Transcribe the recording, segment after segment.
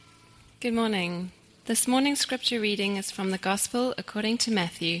Good morning. This morning's scripture reading is from the Gospel according to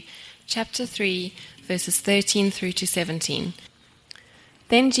Matthew, chapter 3, verses 13 through to 17.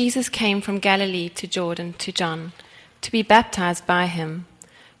 Then Jesus came from Galilee to Jordan to John, to be baptized by him.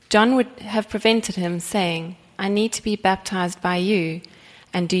 John would have prevented him, saying, "I need to be baptized by you,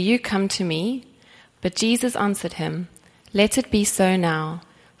 and do you come to me?" But Jesus answered him, "Let it be so now,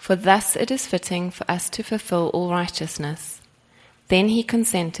 for thus it is fitting for us to fulfill all righteousness." Then he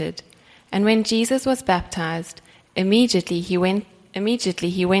consented. And when Jesus was baptized, immediately he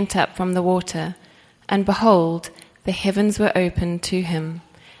went up from the water, and behold, the heavens were opened to him,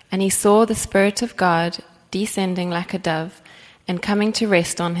 and he saw the Spirit of God descending like a dove, and coming to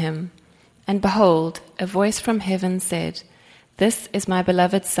rest on him. And behold, a voice from heaven said, "This is my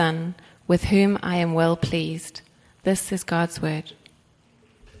beloved Son, with whom I am well pleased." This is God's word.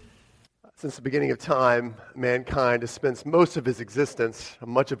 Since the beginning of time, mankind has spent much of his existence,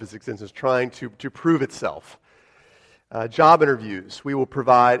 trying to prove itself. Job interviews, we will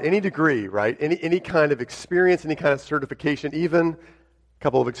provide any degree, right? Any kind of experience, any kind of certification, even a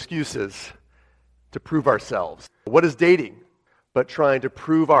couple of excuses to prove ourselves. What is dating but trying to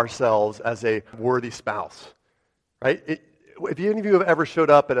prove ourselves as a worthy spouse, right? If any of you have ever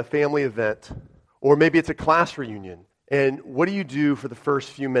showed up at a family event, or maybe it's a class reunion, and what do you do for the first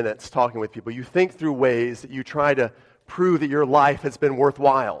few minutes talking with people? You think through ways that you try to prove that your life has been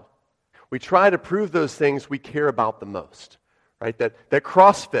worthwhile. We try to prove those things we care about the most, right? That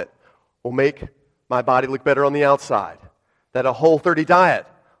CrossFit will make my body look better on the outside. That a Whole30 diet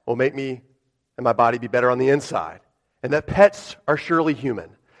will make me and my body be better on the inside. And that pets are surely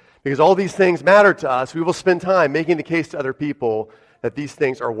human. Because all these things matter to us, we will spend time making the case to other people that these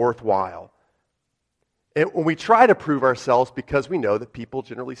things are worthwhile. And when we try to prove ourselves, because we know that people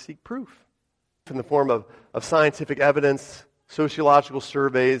generally seek proof in the form of scientific evidence, sociological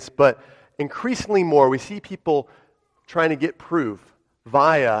surveys, but increasingly more, we see people trying to get proof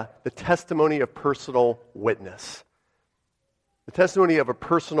via the testimony of personal witness. The testimony of a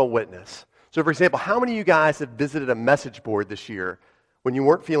personal witness. So, for example, how many of you guys have visited a message board this year when you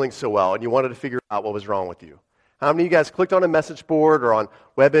weren't feeling so well and you wanted to figure out what was wrong with you? How many of you guys clicked on a message board or on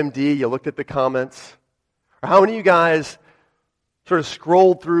WebMD, you looked at the comments? Or how many of you guys sort of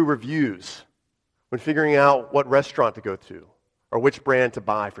scrolled through reviews when figuring out what restaurant to go to or which brand to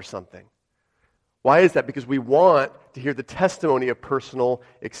buy for something? Why is that? Because we want to hear the testimony of personal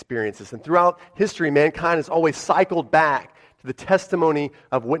experiences. And throughout history, mankind has always cycled back to the testimony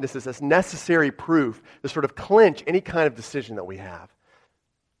of witnesses as necessary proof to sort of clinch any kind of decision that we have.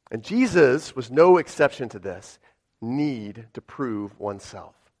 And Jesus was no exception to this need to prove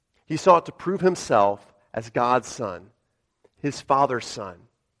oneself. He sought to prove himself as God's Son, his Father's Son.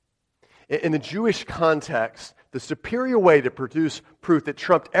 In the Jewish context, the superior way to produce proof that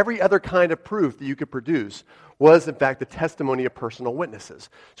trumped every other kind of proof that you could produce was, in fact, the testimony of personal witnesses.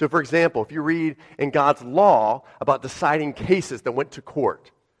 So, for example, if you read in God's law about deciding cases that went to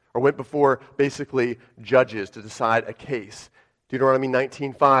court or went before, basically, judges to decide a case, Deuteronomy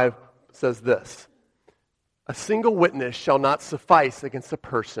 19:5 says this, "A single witness shall not suffice against a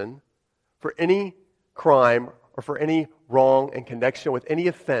person for any crime or for any wrong in connection with any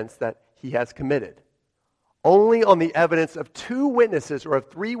offense that he has committed. Only on the evidence of 2 witnesses or of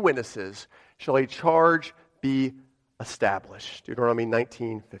 3 witnesses shall a charge be established." Deuteronomy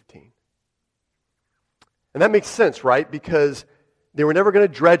 19:15. And that makes sense, right? Because they were never going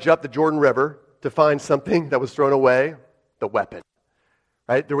to dredge up the Jordan River to find something that was thrown away, the weapon.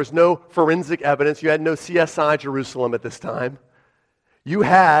 Right? There was no forensic evidence. You had no CSI Jerusalem at this time. You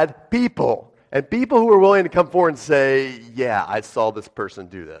had people. And people who were willing to come forward and say, "Yeah, I saw this person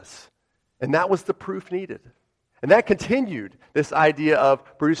do this." And that was the proof needed. And that continued this idea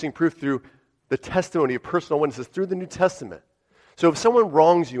of producing proof through the testimony of personal witnesses through the New Testament. So if someone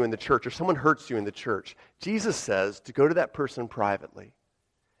wrongs you in the church or someone hurts you in the church, Jesus says to go to that person privately,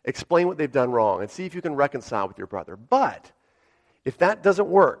 explain what they've done wrong, and see if you can reconcile with your brother. But if that doesn't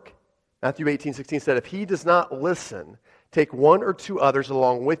work, Matthew 18:16 said, "If he does not listen, take 1 or 2 others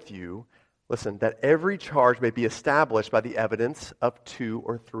along with you, listen, that every charge may be established by the evidence of 2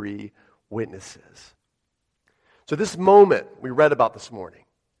 or 3 witnesses." So this moment we read about this morning,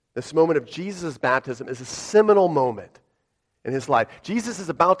 this moment of Jesus' baptism, is a seminal moment in his life. Jesus is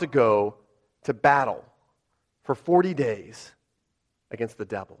about to go to battle for 40 days against the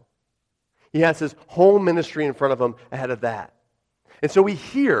devil. He has his whole ministry in front of him ahead of that. And so we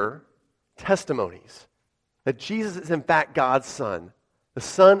hear testimonies that Jesus is in fact God's Son, the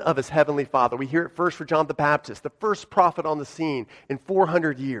Son of his heavenly Father. We hear it first for John the Baptist, the first prophet on the scene in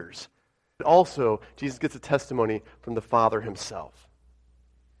 400 years. But also, Jesus gets a testimony from the Father himself.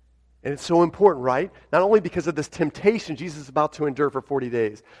 And it's so important, right? Not only because of this temptation Jesus is about to endure for 40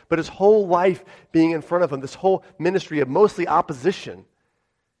 days, but his whole life being in front of him, this whole ministry of mostly opposition.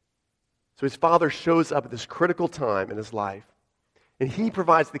 So his father shows up at this critical time in his life, and he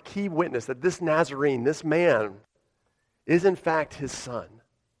provides the key witness that this Nazarene, this man, is in fact his son.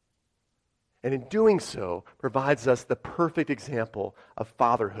 And in doing so, provides us the perfect example of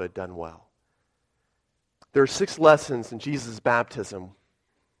fatherhood done well. There are 6 lessons in Jesus' baptism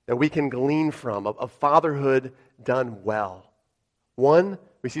that we can glean from of fatherhood done well. 1,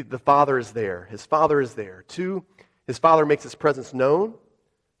 we see that the Father is there. His Father is there. 2, his Father makes his presence known.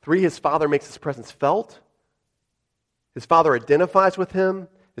 3, his Father makes his presence felt. His Father identifies with him.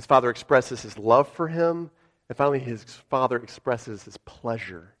 His Father expresses his love for him. And finally, his Father expresses his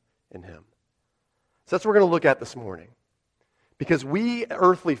pleasure in him. So that's what we're going to look at this morning. Because we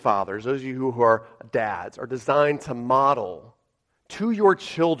earthly fathers, those of you who are dads, are designed to model to your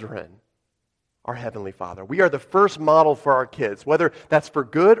children our Heavenly Father. We are the first model for our kids, whether that's for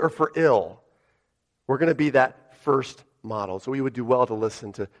good or for ill. We're going to be that first model. So we would do well to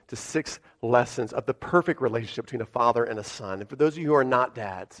listen to 6 lessons of the perfect relationship between a father and a son. And for those of you who are not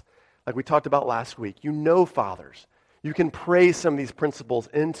dads, like we talked about last week, you know fathers. You can pray some of these principles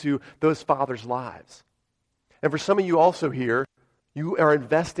into those fathers' lives. And for some of you also here, you are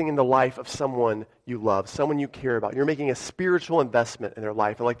investing in the life of someone you love, someone you care about. You're making a spiritual investment in their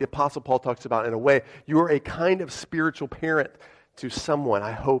life. And like the Apostle Paul talks about, in a way, you are a kind of spiritual parent to someone,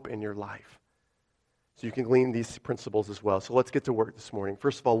 I hope, in your life. So you can glean these principles as well. So let's get to work this morning.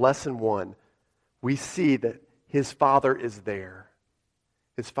 First of all, lesson 1, we see that his Father is there.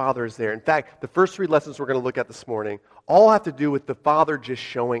 His Father is there. In fact, the first 3 lessons we're going to look at this morning all have to do with the Father just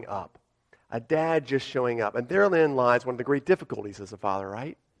showing up. A dad just showing up. And therein lies one of the great difficulties as a father,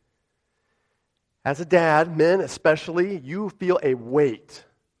 right? As a dad, men especially, you feel a weight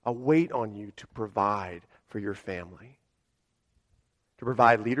on you to provide for your family. To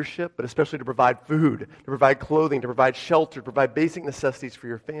provide leadership, but especially to provide food, to provide clothing, to provide shelter, to provide basic necessities for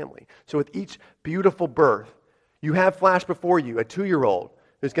your family. So with each beautiful birth, you have flash before you a 2-year-old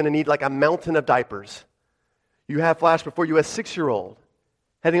who's going to need like a mountain of diapers. You have flash before you a 6-year-old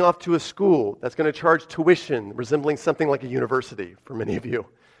heading off to a school that's going to charge tuition resembling something like a university for many of you.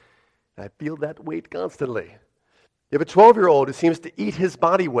 And I feel that weight constantly. You have a 12-year-old who seems to eat his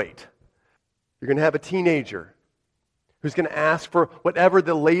body weight. You're going to have a teenager who's going to ask for whatever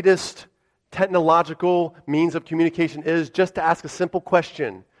the latest technological means of communication is just to ask a simple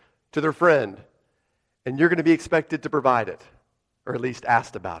question to their friend. And you're going to be expected to provide it, or at least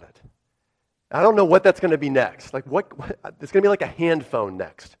asked about it. I don't know what that's going to be next. Like what it's going to be like a hand phone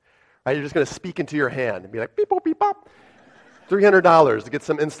next. Right? You're just going to speak into your hand and be like, beep, boop, beep, bop. $300 to get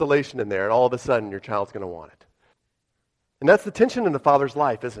some installation in there, and all of a sudden your child's going to want it. And that's the tension in the father's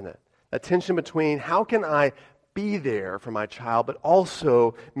life, isn't it? That tension between how can I be there for my child, but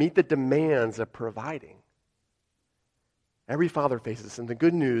also meet the demands of providing. Every father faces this. And the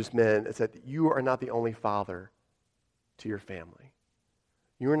good news, men, is that you are not the only father to your family.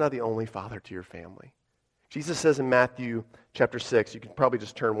 You are not the only father to your family. Jesus says in Matthew chapter 6, you can probably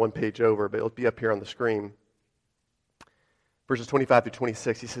just turn one page over, but it'll be up here on the screen. Verses 25 through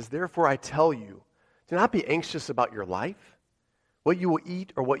 26, he says, "Therefore I tell you, do not be anxious about your life, what you will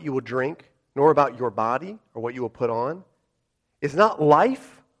eat or what you will drink, nor about your body or what you will put on. Is not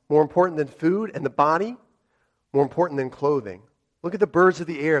life more important than food, and the body more important than clothing? Look at the birds of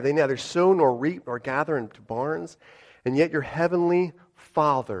the air. They neither sow nor reap nor gather into barns, and yet your heavenly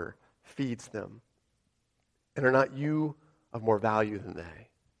Father feeds them. And are not you of more value than they?"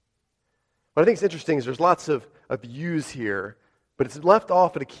 What I think is interesting is there's lots of yous here, but it's left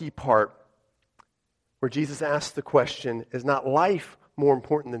off at a key part where Jesus asks the question, is not life more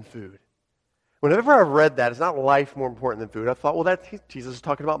important than food? Whenever I've read that, is not life more important than food, I thought, well, Jesus is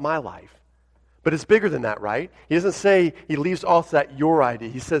talking about my life. But it's bigger than that, right? He doesn't say, he leaves off that your idea.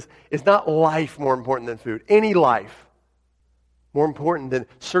 He says, is not life more important than food? Any life more important than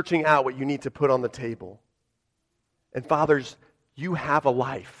searching out what you need to put on the table? And fathers, you have a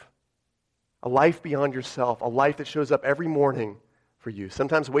life beyond yourself, a life that shows up every morning for you.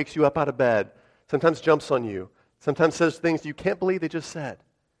 Sometimes wakes you up out of bed, sometimes jumps on you, sometimes says things you can't believe they just said.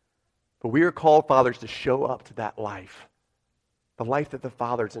 But we are called, fathers, to show up to that life, the life that the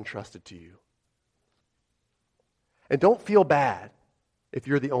Father's entrusted to you. And don't feel bad if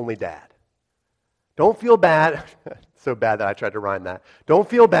you're the only dad. Don't feel bad, so bad that I tried to rhyme that. Don't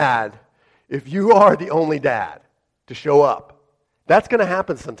feel bad if you are the only dad to show up. That's going to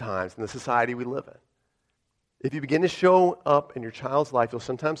happen sometimes in the society we live in. If you begin to show up in your child's life, you'll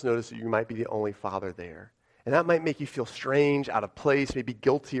sometimes notice that you might be the only father there. And that might make you feel strange, out of place, maybe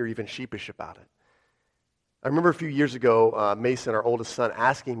guilty or even sheepish about it. I remember a few years ago, Mason, our oldest son,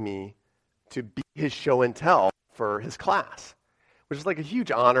 asking me to be his show and tell for his class, which is like a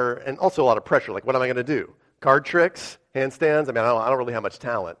huge honor and also a lot of pressure. Like, what am I going to do? Card tricks, handstands? I mean, I don't really have much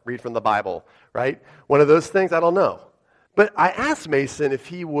talent. Read from the Bible, right? One of those things, I don't know. But I asked Mason if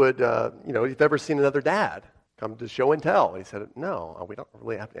he would, if you've ever seen another dad come to show and tell. And he said, no, we don't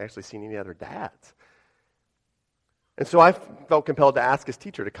really have actually seen any other dads. And so I felt compelled to ask his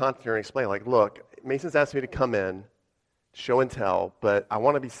teacher to contact her and explain, like, look, Mason's asked me to come in, show and tell, but I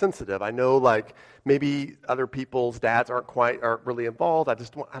want to be sensitive. I know, like, maybe other people's dads aren't really involved.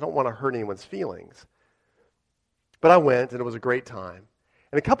 I don't want to hurt anyone's feelings. But I went, and it was a great time.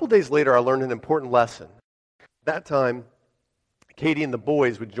 And a couple days later, I learned an important lesson. That time, Katie and the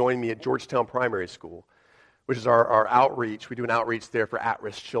boys would join me at Georgetown Primary School, which is our outreach. We do an outreach there for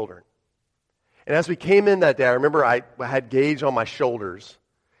at-risk children. And as we came in that day, I remember I had Gage on my shoulders,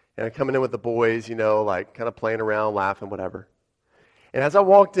 and I'm coming in with the boys, like kind of playing around, laughing, whatever. And as I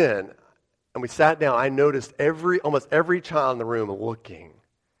walked in, and we sat down, I noticed almost every child in the room looking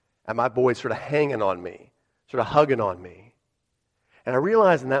at my boys sort of hanging on me, sort of hugging on me. And I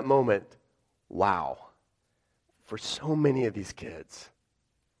realized in that moment, wow, for so many of these kids,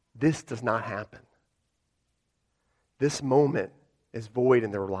 this does not happen. This moment is void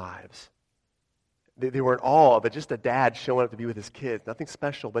in their lives. They were in awe of it, just a dad showing up to be with his kids. Nothing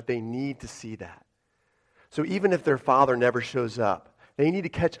special, but they need to see that. So even if their father never shows up, they need to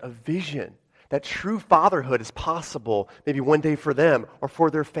catch a vision that true fatherhood is possible maybe one day for them or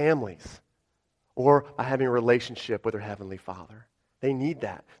for their families or by having a relationship with their Heavenly Father. They need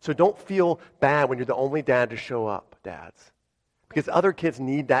that. So don't feel bad when you're the only dad to show up, dads. Because other kids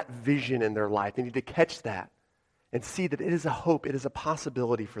need that vision in their life. They need to catch that and see that it is a hope, it is a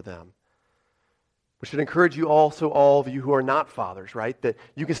possibility for them. We should encourage you also, all of you who are not fathers, right? That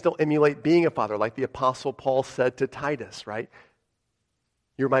you can still emulate being a father, like the Apostle Paul said to Titus, right?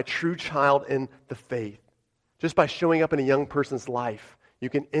 You're my true child in the faith. Just by showing up in a young person's life,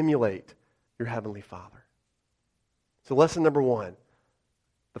 you can emulate your Heavenly Father. So lesson number 1,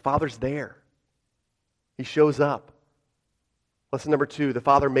 the Father's there. He shows up. Lesson number 2, the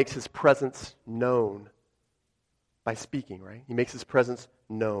Father makes His presence known by speaking, right? He makes His presence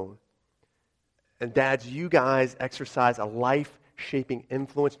known. And dads, you guys exercise a life-shaping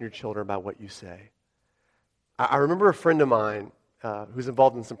influence in your children about what you say. I remember a friend of mine who's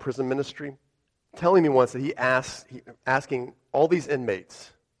involved in some prison ministry telling me once that asking all these inmates,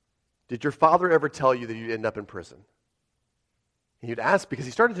 did your father ever tell you that you'd end up in prison? And he'd ask because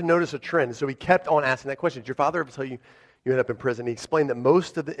he started to notice a trend. So he kept on asking that question, did your father ever tell you you end up in prison? He explained that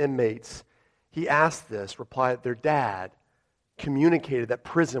most of the inmates he asked this replied that their dad communicated that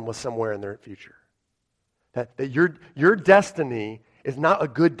prison was somewhere in their future. That your destiny is not a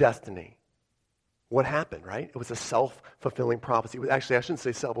good destiny. What happened, right? It was a self-fulfilling prophecy. It was actually, I shouldn't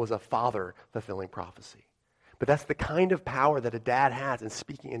say self, it was a father-fulfilling prophecy. But that's the kind of power that a dad has in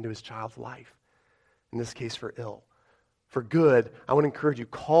speaking into his child's life. In this case, for ill. For good, I want to encourage you,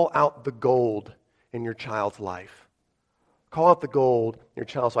 call out the gold in your child's life. Call out the gold in your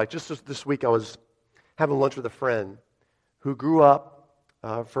child's life. Just this week, I was having lunch with a friend who grew up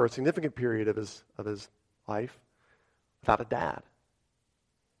for a significant period of his life without a dad.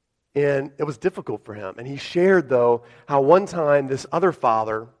 And it was difficult for him. And he shared, though, how one time this other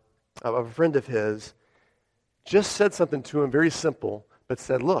father of a friend of his just said something to him very simple, but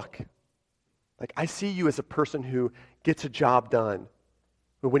said, look, like I see you as a person who gets a job done.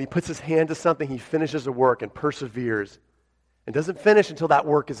 But when he puts his hand to something, he finishes the work and perseveres and doesn't finish until that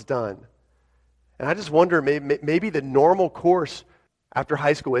work is done. And I just wonder, maybe the normal course after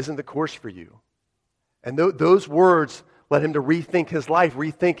high school isn't the course for you. And those words led him to rethink his life,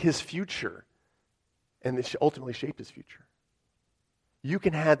 rethink his future, and it ultimately shaped his future. You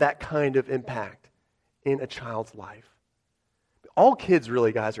can have that kind of impact in a child's life. All kids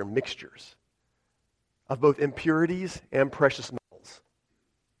really, guys, are mixtures of both impurities and precious metals.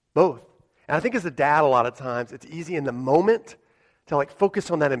 Both. And I think as a dad, a lot of times, it's easy in the moment to focus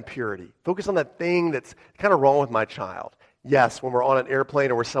on that impurity. Focus on that thing that's kind of wrong with my child. Yes, when we're on an airplane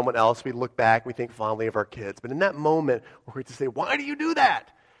or with someone else, we look back, we think fondly of our kids. But in that moment, we're quick to say, why do you do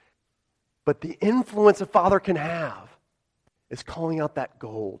that? But the influence a father can have is calling out that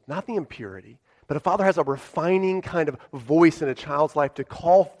gold, not the impurity. But a father has a refining kind of voice in a child's life to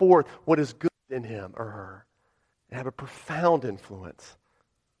call forth what is good in him or her and have a profound influence.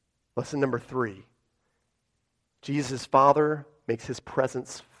 Lesson number 3. Jesus' Father makes His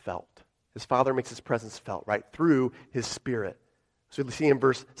presence felt. His Father makes His presence felt, right, through His Spirit, So we see in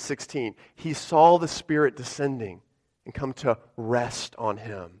verse 16, he saw the Spirit descending and come to rest on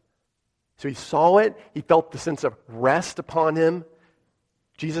him. So he saw it. He felt the sense of rest upon him.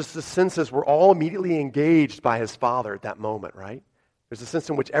 Jesus' senses were all immediately engaged by his Father at that moment, right? There's a sense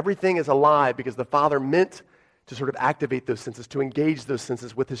in which everything is alive because the Father meant to sort of activate those senses, to engage those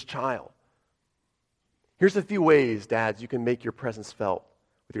senses with his child. Here's a few ways, dads, you can make your presence felt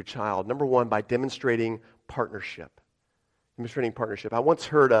with your child. Number one, by demonstrating partnership. Demonstrating partnership. I once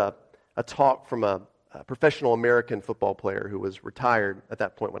heard a talk from a professional American football player who was retired at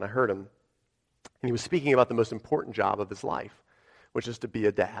that point when I heard him. And he was speaking about the most important job of his life, which is to be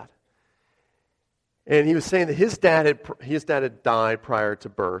a dad. And he was saying that his dad had died prior to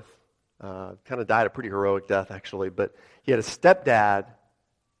birth. Kind of died a pretty heroic death, actually. But he had a stepdad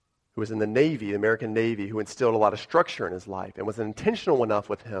who was in the Navy, the American Navy, who instilled a lot of structure in his life and was intentional enough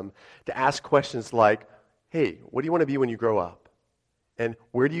with him to ask questions like, hey, what do you want to be when you grow up? And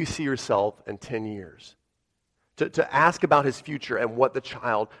where do you see yourself in 10 years? To ask about his future and what the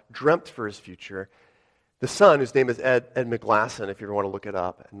child dreamt for his future. The son, whose name is Ed McGlasson, if you ever want to look it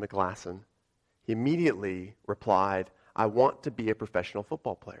up, Ed McGlasson, he immediately replied, I want to be a professional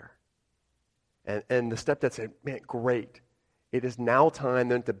football player. And the stepdad said, man, great. It is now time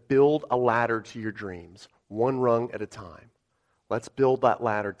then to build a ladder to your dreams, one rung at a time. Let's build that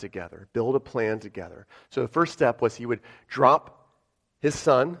ladder together, build a plan together. So the first step was he would drop his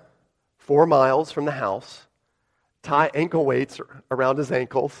son 4 miles from the house, tie ankle weights around his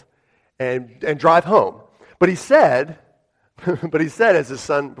ankles, and drive home. But he said, as his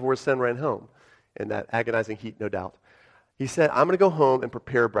son, before his son ran home, in that agonizing heat, no doubt, he said, I'm going to go home and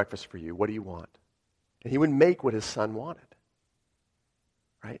prepare breakfast for you. What do you want? And he would make what his son wanted.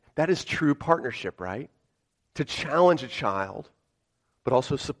 Right? That is true partnership, right? To challenge a child, but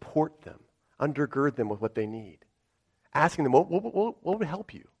also support them, undergird them with what they need. Asking them, what would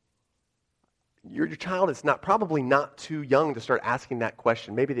help you? Your child is probably not too young to start asking that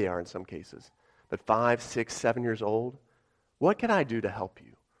question. Maybe they are in some cases. But 5, 6, 7 years old, what can I do to help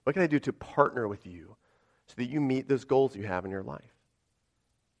you? What can I do to partner with you so that you meet those goals you have in your life?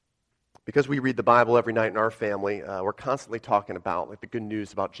 Because we read the Bible every night in our family, we're constantly talking about the good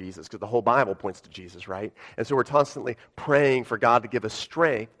news about Jesus, because the whole Bible points to Jesus, right? And so we're constantly praying for God to give us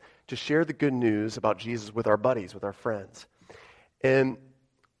strength to share the good news about Jesus with our buddies, with our friends. And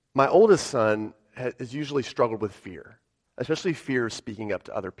my oldest son has usually struggled with fear, especially fear of speaking up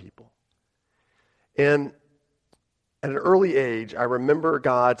to other people. And at an early age, I remember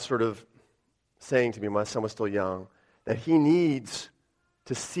God sort of saying to me, my son was still young, that he needs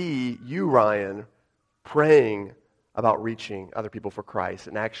to see you, Ryan, praying about reaching other people for Christ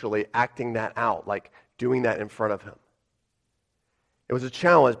and actually acting that out, like doing that in front of him. It was a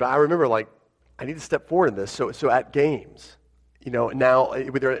challenge, but I remember, I need to step forward in this. So at games, now,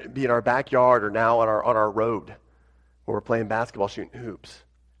 whether it be in our backyard or now on our road, where we're playing basketball, shooting hoops,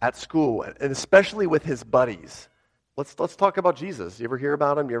 at school, and especially with his buddies, let's talk about Jesus. You ever hear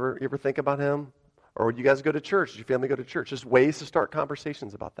about him? You ever think about him? Or would you guys go to church? Does your family go to church? Just ways to start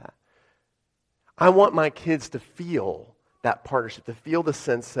conversations about that. I want my kids to feel that partnership, to feel the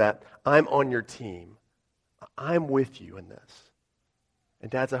sense that I'm on your team. I'm with you in this.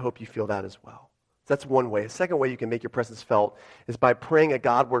 And dads, I hope you feel that as well. That's one way. A second way you can make your presence felt is by praying a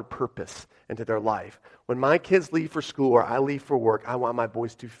Godward purpose into their life. When my kids leave for school or I leave for work, I want my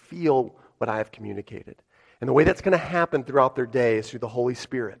boys to feel what I have communicated. And the way that's going to happen throughout their day is through the Holy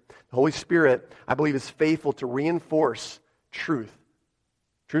Spirit. The Holy Spirit, I believe, is faithful to reinforce truth.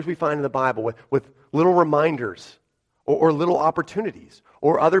 Truth we find in the Bible with little reminders or little opportunities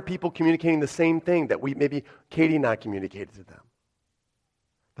or other people communicating the same thing that maybe Katie and I communicated to them.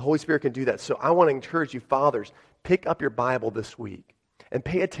 The Holy Spirit can do that. So I want to encourage you, fathers, pick up your Bible this week and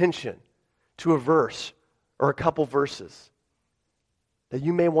pay attention to a verse or a couple verses that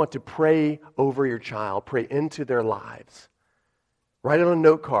you may want to pray over your child, pray into their lives. Write it on a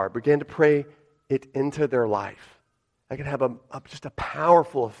note card. Begin to pray it into their life. That can have just a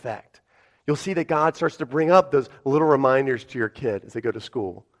powerful effect. You'll see that God starts to bring up those little reminders to your kid as they go to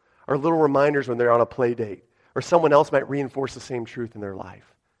school, or little reminders when they're on a play date, or someone else might reinforce the same truth in their life.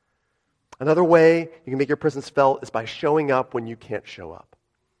 Another way you can make your presence felt is by showing up when you can't show up.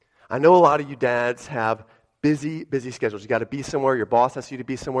 I know a lot of you dads have busy schedules. You got to be somewhere. Your boss asks you to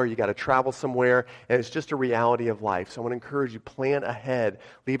be somewhere. You got to travel somewhere. And it's just a reality of life. So I want to encourage you, plan ahead.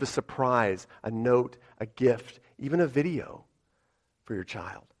 Leave a surprise, a note, a gift, even a video for your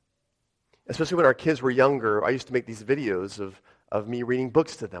child. Especially when our kids were younger, I used to make these videos of me reading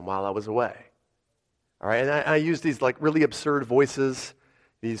books to them while I was away. All right, and I used these really absurd voices.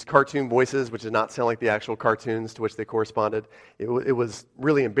 these cartoon voices, which did not sound like the actual cartoons to which they corresponded. It was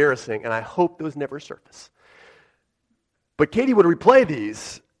really embarrassing, and I hope those never surface. But Katie would replay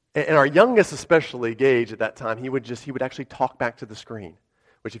these, and our youngest, especially Gage at that time, he would actually talk back to the screen,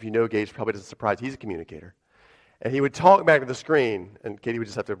 which if you know Gage probably doesn't surprise. He's a communicator. And he would talk back to the screen, and Katie would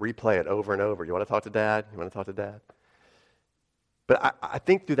just have to replay it over and over. You want to talk to Dad? You want to talk to Dad? But I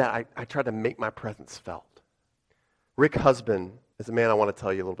think through that, I tried to make my presence felt. Rick Husband is a man I want to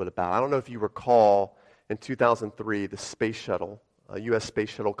tell you a little bit about. I don't know if you recall in 2003, the space shuttle, U.S. space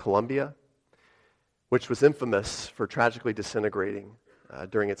shuttle Columbia, which was infamous for tragically disintegrating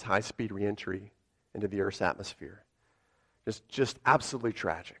during its high-speed reentry into the Earth's atmosphere. Just absolutely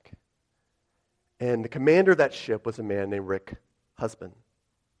tragic. And the commander of that ship was a man named Rick Husband.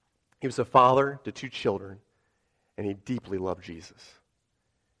 He was a father to 2 children, and he deeply loved Jesus.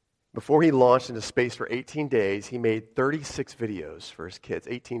 Before he launched into space for 18 days, he made 36 videos for his kids,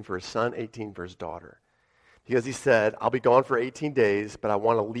 18 for his son, 18 for his daughter. Because he said, I'll be gone for 18 days, but I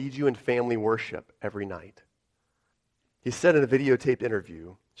want to lead you in family worship every night. He said in a videotaped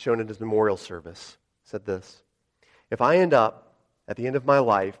interview, shown at his memorial service, said this, if I end up, at the end of my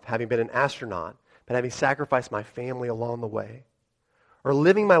life, having been an astronaut, but having sacrificed my family along the way, or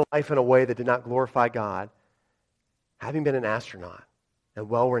living my life in a way that did not glorify God, having been an astronaut, and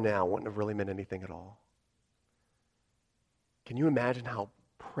well we're now, wouldn't have really meant anything at all. Can you imagine how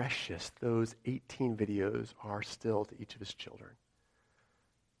precious those 18 videos are still to each of his children?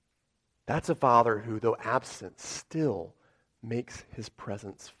 That's a father who, though absent, still makes his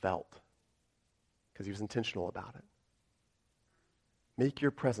presence felt because he was intentional about it. Make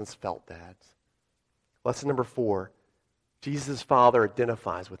your presence felt, dads. Lesson number 4, Jesus' Father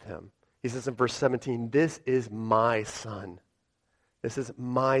identifies with him. He says in verse 17, this is my son. This is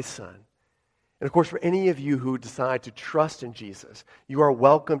my son. And of course, for any of you who decide to trust in Jesus, you are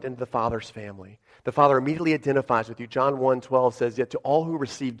welcomed into the Father's family. The Father immediately identifies with you. John 1:12 says, yet to all who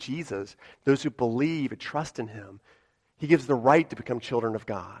receive Jesus, those who believe and trust in him, he gives the right to become children of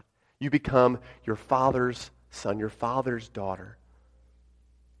God. You become your Father's son, your Father's daughter.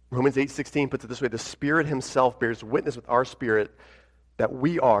 Romans 8:16 puts it this way, the Spirit himself bears witness with our spirit that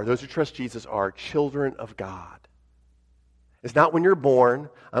we are, those who trust Jesus, are children of God. It's not when you're born,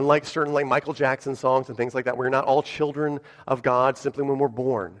 unlike certain like Michael Jackson songs and things like that. We're not all children of God simply when we're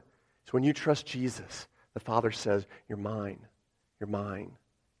born. It's when you trust Jesus, the Father says, you're mine, you're mine,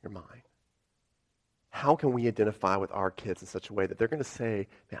 you're mine. How can we identify with our kids in such a way that they're going to say,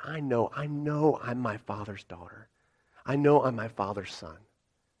 man, I know I'm my Father's daughter. I know I'm my Father's son.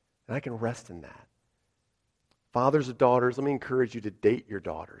 And I can rest in that. Fathers of daughters, let me encourage you to date your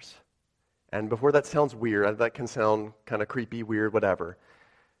daughters. And before that sounds weird, that can sound kind of creepy, weird, whatever.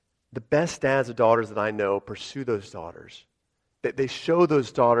 The best dads of daughters that I know pursue those daughters. They show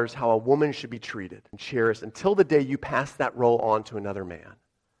those daughters how a woman should be treated and cherished until the day you pass that role on to another man.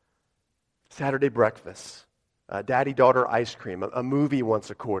 Saturday breakfast, daddy-daughter ice cream, a movie once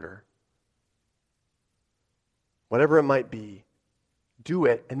a quarter. Whatever it might be, do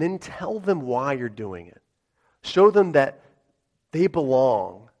it and then tell them why you're doing it. Show them that they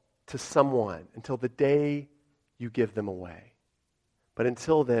belong to someone until the day you give them away. But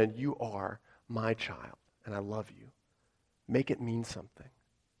until then, you are my child, and I love you. Make it mean something.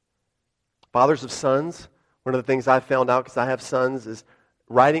 Fathers of sons, one of the things I found out because I have sons is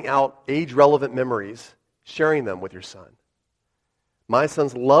writing out age-relevant memories, sharing them with your son. My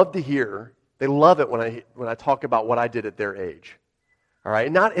sons love to hear, they love it when I talk about what I did at their age. All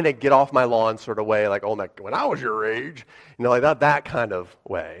right, not in a get off my lawn sort of way, like, oh, when I was your age, like that kind of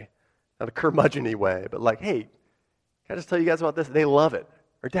way. Not a curmudgeon-y way, but like, hey, can I just tell you guys about this? They love it.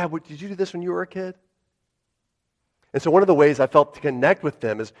 Or, Dad, did you do this when you were a kid? And so one of the ways I felt to connect with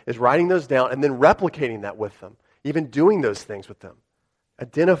them is writing those down and then replicating that with them, even doing those things with them.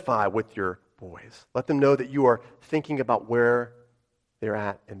 Identify with your boys. Let them know that you are thinking about where they're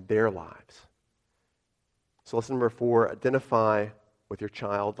at in their lives. So lesson number 4, identify with your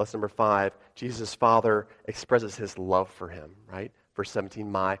child. Lesson number 5, Jesus' Father expresses his love for him, right? Verse 17,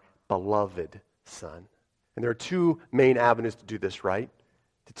 my beloved son. And there are 2 main avenues to do this, right?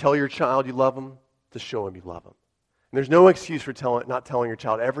 To tell your child you love him, to show him you love him. And there's no excuse for not telling your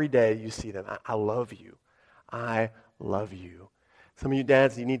child every day you see them, I love you. I love you. Some of you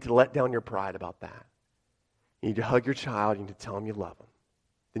dads, you need to let down your pride about that. You need to hug your child. You need to tell him you love him.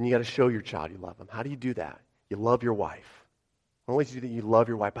 Then you got to show your child you love him. How do you do that? You love your wife. Not only do you do that, you love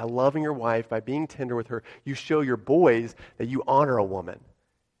your wife. By loving your wife, by being tender with her, you show your boys that you honor a woman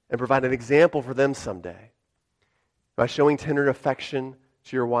and provide an example for them someday. By showing tender affection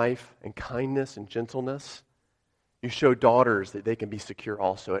to your wife and kindness and gentleness, You show daughters that they can be secure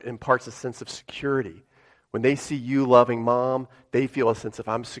also. It imparts a sense of security. When they see you loving mom, they feel a sense of,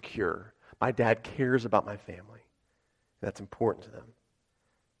 I'm secure. My dad cares about my family. That's important to them.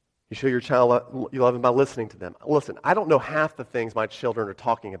 You show your child you love them by listening to them. Listen, I don't know half the things my children are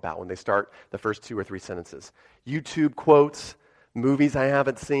talking about when they start the first 2 or 3 sentences. YouTube quotes, movies I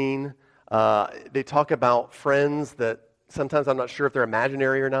haven't seen. They talk about friends that sometimes I'm not sure if they're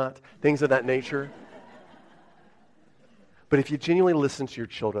imaginary or not, things of that nature. But if you genuinely listen to your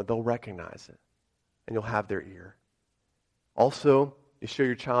children, they'll recognize it, and you'll have their ear. Also, you show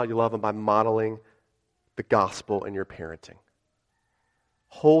your child you love them by modeling the gospel in your parenting.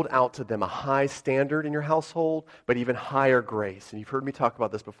 Hold out to them a high standard in your household, but even higher grace. And you've heard me talk about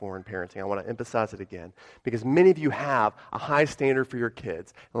this before in parenting. I want to emphasize it again, because many of you have a high standard for your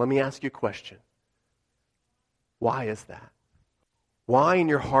kids. And let me ask you a question. Why is that? Why in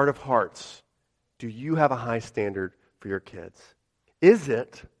your heart of hearts do you have a high standard for your kids? Is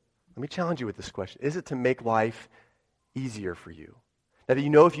it, let me challenge you with this question, is it to make life easier for you? That you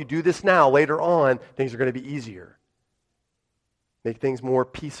know if you do this now, later on, things are going to be easier. Make things more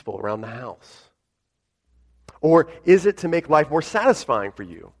peaceful around the house. Or is it to make life more satisfying for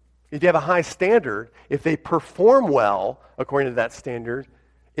you? If you have a high standard, if they perform well according to that standard,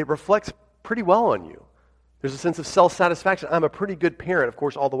 it reflects pretty well on you. There's a sense of self-satisfaction. I'm a pretty good parent. Of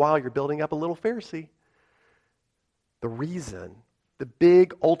course, all the while you're building up a little Pharisee. The reason, the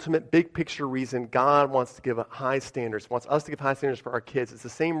big, ultimate, big picture reason God wants to give high standards, wants us to give high standards for our kids, it's the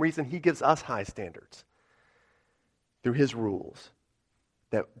same reason he gives us high standards. Through his rules,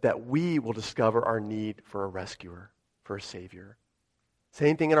 that we will discover our need for a rescuer, for a savior.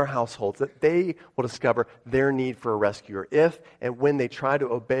 Same thing in our households, that they will discover their need for a rescuer. If and when they try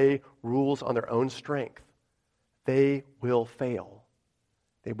to obey rules on their own strength, they will fail.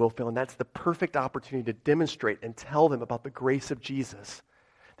 They will fail, and that's the perfect opportunity to demonstrate and tell them about the grace of Jesus.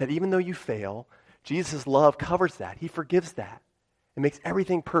 That even though you fail, Jesus' love covers that. He forgives that. It makes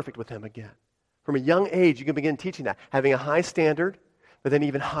everything perfect with him again. From a young age, you can begin teaching that, having a high standard, but then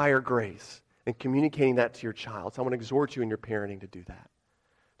even higher grace, and communicating that to your child. So I want to exhort you in your parenting to do that,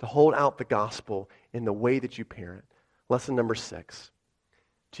 to hold out the gospel in the way that you parent. Lesson number 6,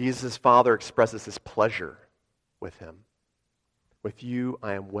 Jesus' Father expresses his pleasure with him. With you,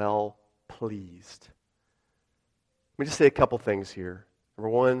 I am well pleased. Let me just say a couple things here. Number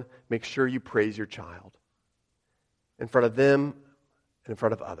 1, make sure you praise your child in front of them and in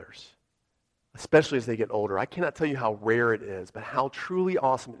front of others, especially as they get older. I cannot tell you how rare it is, but how truly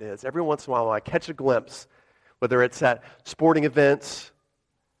awesome it is. Every once in a while, when I catch a glimpse, whether it's at sporting events,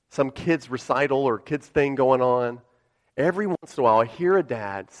 some kid's recital or kid's thing going on, every once in a while, I hear a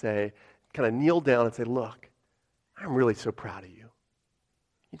dad say, kind of kneel down and say, look, I'm really so proud of you.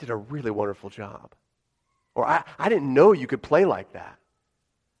 You did a really wonderful job. Or I didn't know you could play like that.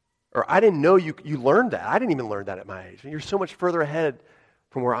 Or I didn't know you learned that. I didn't even learn that at my age. And you're so much further ahead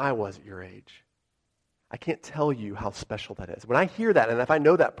from where I was at your age. I can't tell you how special that is. When I hear that, and if I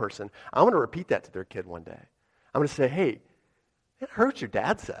know that person, I'm going to repeat that to their kid one day. I'm going to say, hey, it hurts your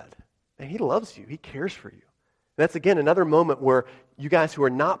dad said. And he loves you. He cares for you. And that's, again, another moment where you guys who are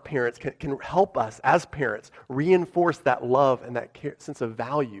not parents can help us as parents reinforce that love and that sense of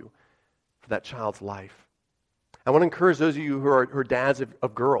value for that child's life. I want to encourage those of you who are dads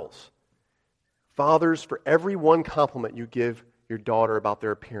of girls. Fathers, for every one compliment you give your daughter about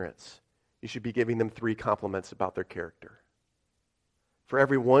their appearance, you should be giving them 3 compliments about their character. For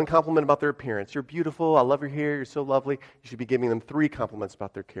every one compliment about their appearance, you're beautiful, I love your hair, you're so lovely, you should be giving them 3 compliments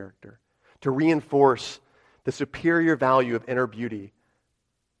about their character to reinforce the superior value of inner beauty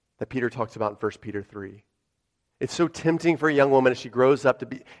that Peter talks about in 1 Peter 3. It's so tempting for a young woman as she grows up to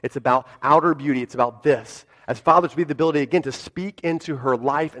be, it's about outer beauty, it's about this. As fathers, we have the ability, again, to speak into her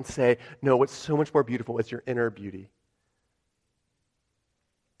life and say, no, what's so much more beautiful is your inner beauty.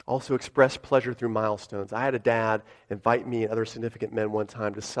 Also express pleasure through milestones. I had a dad invite me and other significant men one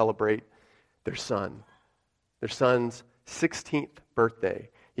time to celebrate their son's 16th birthday.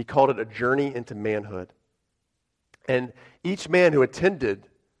 He called it a journey into manhood. And each man who attended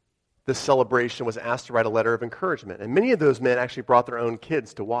this celebration was asked to write a letter of encouragement. And many of those men actually brought their own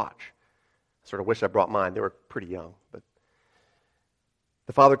kids to watch. I sort of wish I brought mine. They were pretty young. But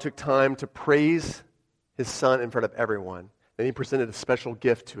the father took time to praise his son in front of everyone. Then he presented a special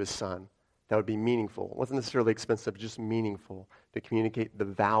gift to his son that would be meaningful. It wasn't necessarily expensive, just meaningful to communicate the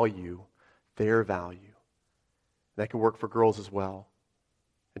value, their value. And that can work for girls as well.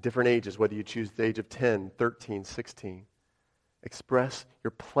 At different ages, whether you choose the age of 10, 13, 16. Express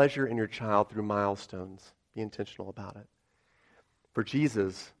your pleasure in your child through milestones. Be intentional about it. For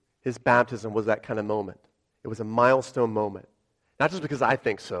Jesus, his baptism was that kind of moment. It was a milestone moment. Not just because I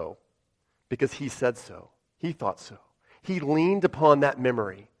think so, because he said so. He thought so. He leaned upon that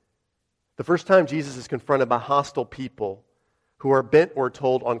memory. The first time Jesus is confronted by hostile people who are bent, we're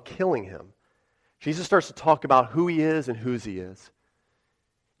told, on killing him, Jesus starts to talk about who he is and whose he is.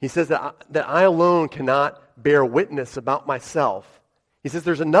 He says that I alone cannot bear witness about myself. He says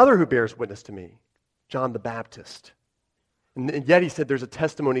there's another who bears witness to me, John the Baptist. And yet he said there's a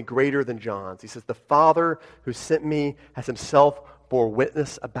testimony greater than John's. He says the Father who sent me has himself bore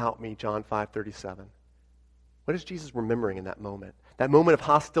witness about me, John 5:37. What is Jesus remembering in that moment? That moment of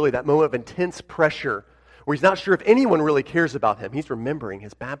hostility, that moment of intense pressure, where he's not sure if anyone really cares about him. He's remembering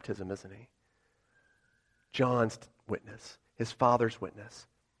his baptism, isn't he? John's witness, his Father's witness.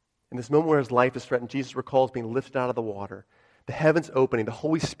 In this moment where his life is threatened, Jesus recalls being lifted out of the water, the heavens opening, the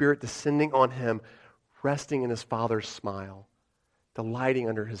Holy Spirit descending on him, resting in his Father's smile, delighting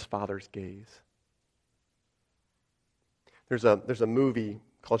under his Father's gaze. There's a movie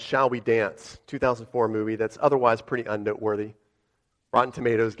called Shall We Dance, 2004 movie that's otherwise pretty unnoteworthy. Rotten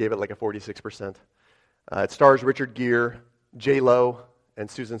Tomatoes gave it like a 46%. It stars Richard Gere, J-Lo,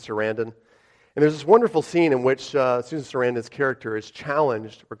 and Susan Sarandon. And there's this wonderful scene in which Susan Sarandon's character is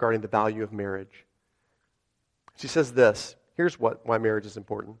challenged regarding the value of marriage. She says this, here's why marriage is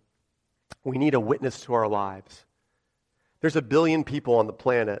important. We need a witness to our lives. There's 1 billion people on the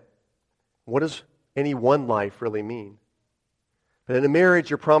planet. What does any one life really mean? But in a marriage,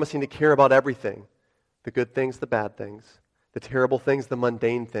 you're promising to care about everything. The good things, the bad things. The terrible things, the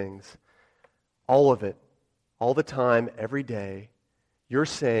mundane things. All of it. All the time, every day. You're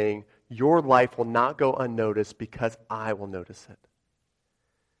saying your life will not go unnoticed because I will notice it.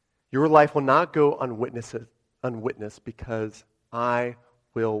 Your life will not go unwitnessed because I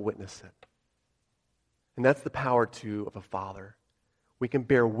will witness it. And that's the power, too, of a father. We can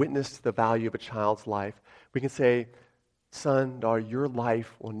bear witness to the value of a child's life. We can say, son, daughter, your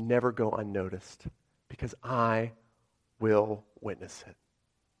life will never go unnoticed because I will witness it.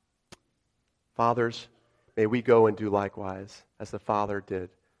 Fathers, may we go and do likewise as the Father did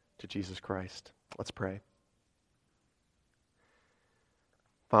to Jesus Christ. Let's pray.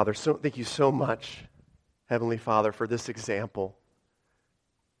 Father, thank you so much, Heavenly Father, for this example.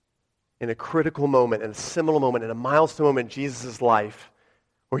 In a critical moment, in a seminal moment, in a milestone moment in Jesus' life,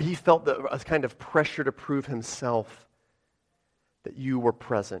 where he felt a kind of pressure to prove himself, that you were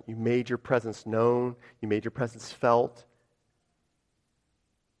present. You made your presence known. You made your presence felt.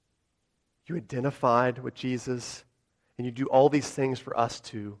 You identified with Jesus, and you do all these things for us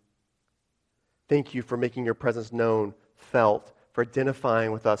too. Thank you for making your presence known, felt, for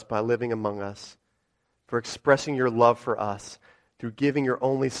identifying with us by living among us, for expressing your love for us through giving your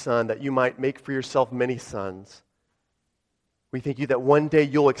only Son that you might make for yourself many sons. We thank you that one day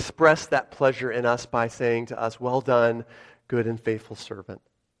you'll express that pleasure in us by saying to us, well done, good and faithful servant.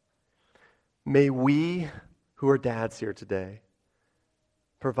 May we, who are dads here today,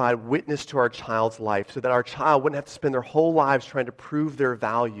 provide witness to our child's life so that our child wouldn't have to spend their whole lives trying to prove their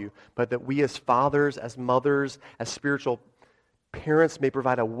value, but that we as fathers, as mothers, as spiritual parents may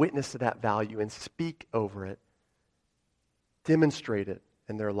provide a witness to that value and speak over it, demonstrate it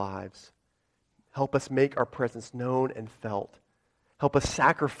in their lives. Help us make our presence known and felt. Help us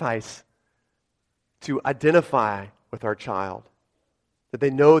sacrifice to identify with our child, that they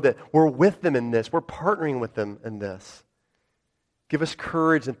know that we're with them in this, we're partnering with them in this. Give us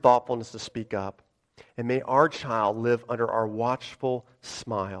courage and thoughtfulness to speak up. And may our child live under our watchful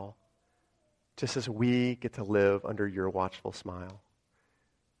smile, just as we get to live under your watchful smile.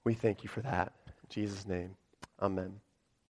 We thank you for that. In Jesus' name, amen.